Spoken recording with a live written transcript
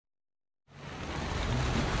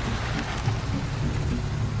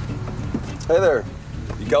Hey there.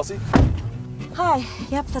 You Kelsey? Hi.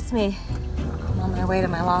 Yep, that's me. I'm on my way to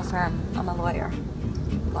my law firm. I'm a lawyer.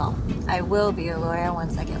 Well, I will be a lawyer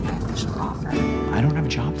once I get my official offer. I don't have a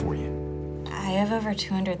job for you. I have over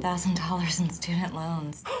 $200,000 in student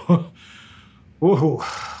loans. Whoa.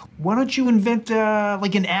 Why don't you invent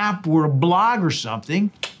like an app or a blog or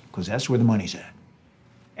something? Because that's where the money's at.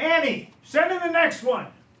 Annie, send in the next one.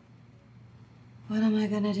 What am I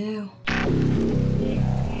gonna do?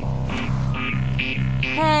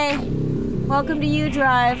 Hey, welcome to You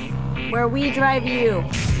Drive, where we drive you.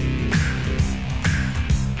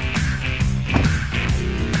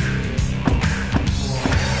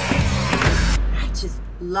 I just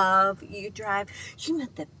love You Drive. You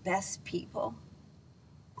met the best people.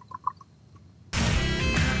 I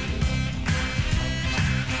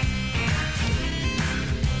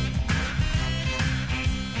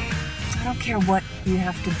don't care what you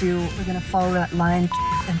have to do. We're gonna follow that line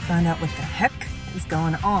and find out what the heck is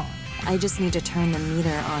going on. I just need to turn the meter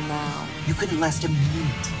on now. You couldn't last a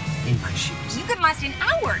minute in my shoes. You couldn't last an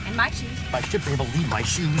hour in my shoes. I should be able to leave my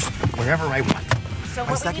shoes wherever I want. So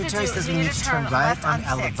My secretary says we need to turn right on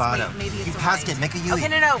Elevado. You passed it, make a U. Okay,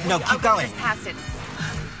 no. No, keep going. Just past it.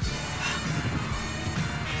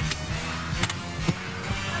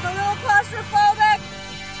 I'm a little claustrophobic.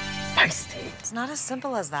 Feisty. It's not as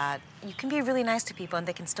simple as that. You can be really nice to people and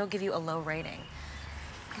they can still give you a low rating.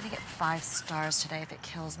 I'm gonna get 5 stars today if it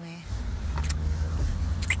kills me.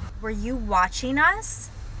 Were you watching us?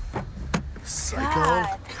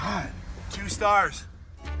 Psycho. God. 2 stars.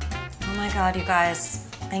 Oh my God, you guys.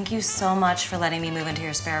 Thank you so much for letting me move into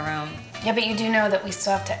your spare room. Yeah, but you do know that we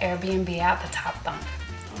still have to Airbnb out the top bunk.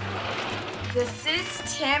 This is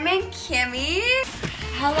Tim and Kimmy.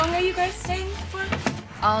 How long are you guys staying for?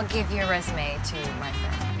 I'll give your resume to my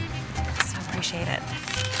firm. So appreciate it.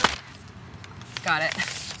 Got it.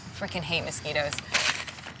 Freaking hate mosquitoes.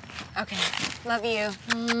 Okay, love you.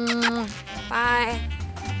 Bye.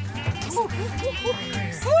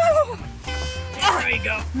 There you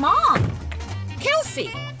go. Mom!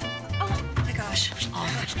 Kelsey! Oh my gosh.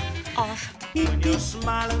 Off. When you're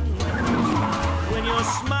smiling, when you're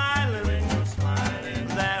smiling.